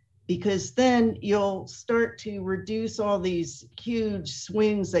 because then you'll start to reduce all these huge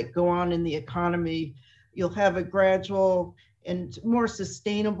swings that go on in the economy. You'll have a gradual and more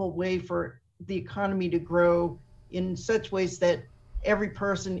sustainable way for the economy to grow in such ways that every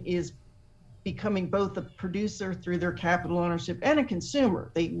person is becoming both a producer through their capital ownership and a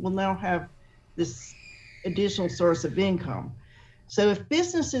consumer. They will now have this additional source of income. So if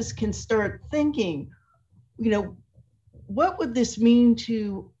businesses can start thinking, what would this mean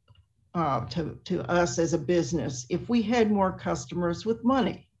to us as a business if we had more customers with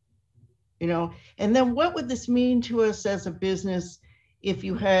money? And then what would this mean to us as a business if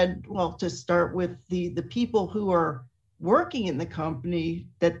you had, to start with the people who are working in the company,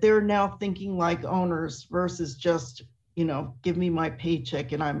 that they're now thinking like owners versus just, give me my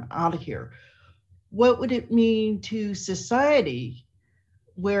paycheck and I'm out of here. What would it mean to society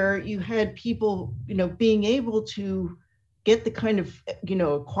where you had people, being able to get the kind of,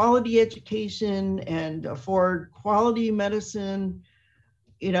 quality education and afford quality medicine?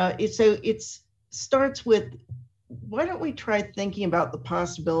 It starts with, why don't we try thinking about the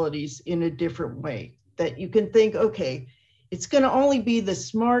possibilities in a different way? That you can think, okay, it's going to only be the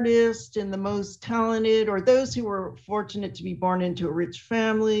smartest and the most talented, or those who were fortunate to be born into a rich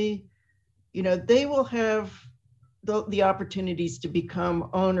family, they will have the opportunities to become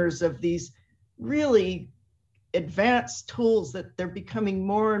owners of these really advanced tools that they're becoming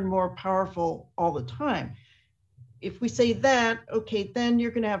more and more powerful all the time. If we say that, okay, then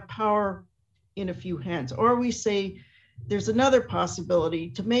you're going to have power in a few hands. Or we say there's another possibility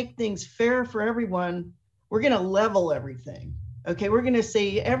to make things fair for everyone. We're going to level everything. Okay, we're going to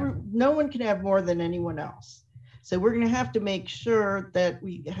say no one can have more than anyone else. So we're going to have to make sure that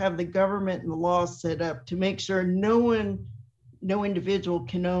we have the government and the law set up to make sure no individual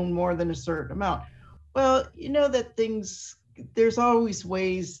can own more than a certain amount. Well, you know that there's always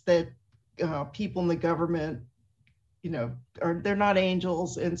ways that people in the government, they're not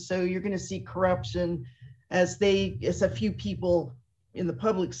angels. And so you're going to see corruption as a few people in the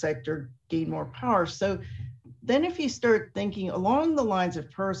public sector gain more power. So then if you start thinking along the lines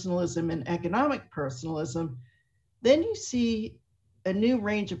of personalism and economic personalism, then you see a new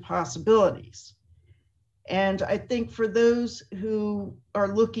range of possibilities. And I think for those who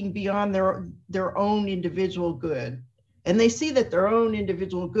are looking beyond their own individual good, and they see that their own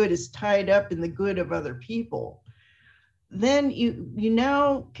individual good is tied up in the good of other people, then you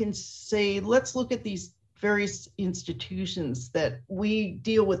now can say, let's look at these various institutions that we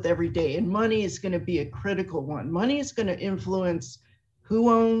deal with every day. And money is going to be a critical one. Money is going to influence who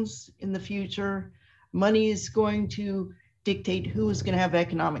owns in the future. Money is going to dictate who is going to have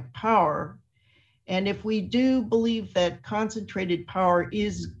economic power. And if we do believe that concentrated power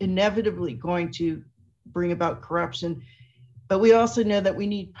is inevitably going to bring about corruption, but we also know that we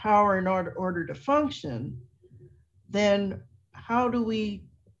need power in order to function, then how do we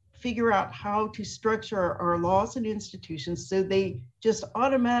figure out how to structure our laws and institutions so they just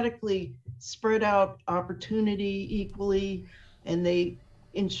automatically spread out opportunity equally, and they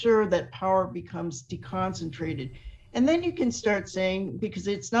ensure that power becomes deconcentrated? And then you can start saying, because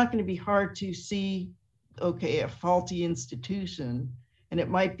it's not going to be hard to see, okay, a faulty institution, and it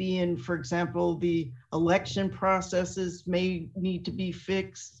might be in, for example, the election processes may need to be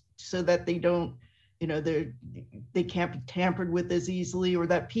fixed so that they don't, they can't be tampered with as easily, or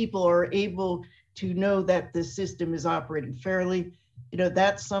that people are able to know that the system is operating fairly.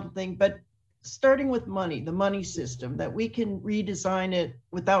 That's something. But starting with money, the money system, that we can redesign it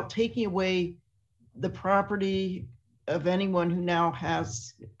without taking away the property of anyone who now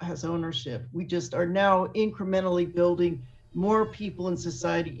has ownership. We just are now incrementally building more people in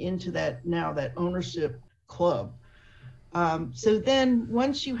society into that ownership club. So then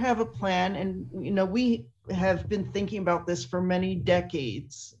once you have a plan, and we have been thinking about this for many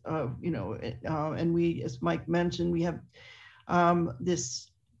decades, and we, as Mike mentioned, we have this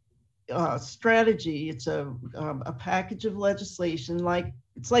strategy. It's a package of legislation,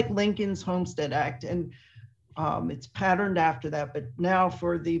 it's like Lincoln's Homestead Act, and it's patterned after that, but now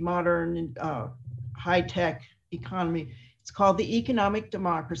for the modern high-tech economy, it's called the Economic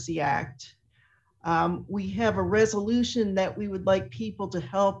Democracy Act. We have a resolution that we would like people to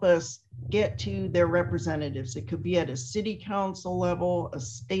help us get to their representatives. It could be at a city council level, a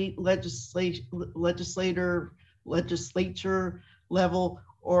state legislature level,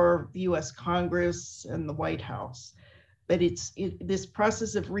 or the US Congress and the White House. But this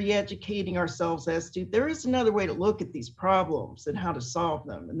process of re-educating ourselves as to there is another way to look at these problems and how to solve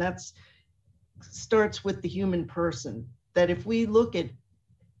them. And that starts with the human person, that if we look at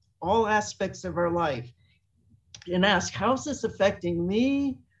all aspects of our life and ask, how's this affecting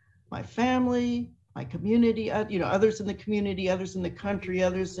me, my family, my community, others in the community, others in the country,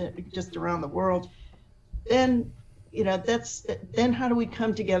 others just around the world, then then how do we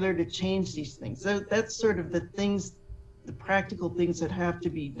come together to change these things? So that's sort of the practical things that have to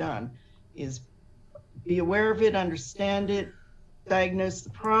be done, is be aware of it, understand it, diagnose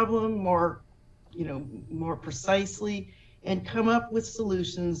the problem more precisely, and come up with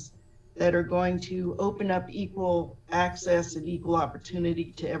solutions that are going to open up equal access and equal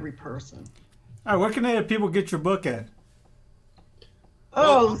opportunity to every person. All right, where can people get your book at?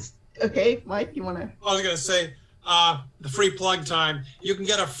 Oh, okay, Mike, you want to? I was going to say, the free plug time. You can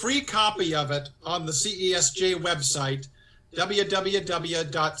get a free copy of it on the CESJ website, www.cesj.org.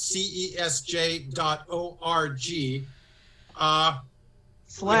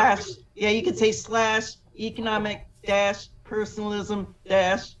 You could say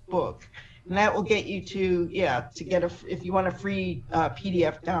 /economic-personalism-book. And that will get you to get if you want a free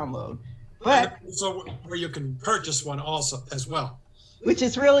PDF download. But so where you can purchase one also as well. Which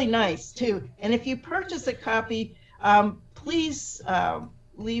is really nice too. And if you purchase a copy, please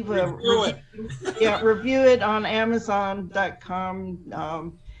leave a review. Review it on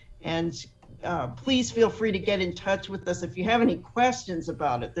Amazon.com, and please feel free to get in touch with us if you have any questions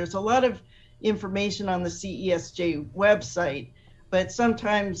about it. There's a lot of information on the CESJ website, but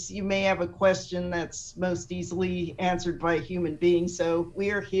sometimes you may have a question that's most easily answered by a human being. So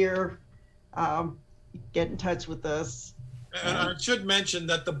we're here. Get in touch with us. And I should mention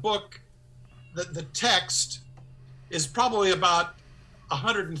that the book the text is probably about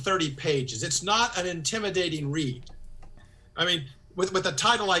 130 pages. It's not an intimidating read. I mean, with a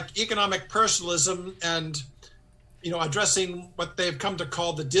title like Economic Personalism and, addressing what they've come to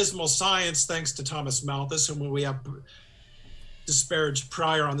call the dismal science, thanks to Thomas Malthus, whom we have disparaged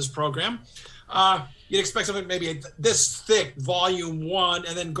prior on this program, you'd expect something maybe this thick, volume 1,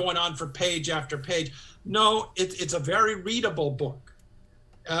 and then going on for page after page. No, it's a very readable book.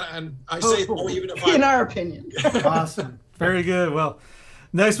 And I say so even if in our opinion. Awesome. Very good. Well,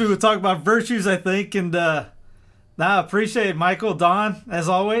 next we will talk about virtues, I think. And I appreciate it, Michael. Don, as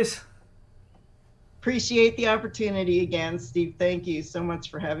always. Appreciate the opportunity again, Steve. Thank you so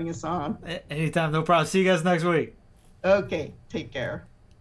much for having us on. Anytime. No problem. See you guys next week. Okay. Take care.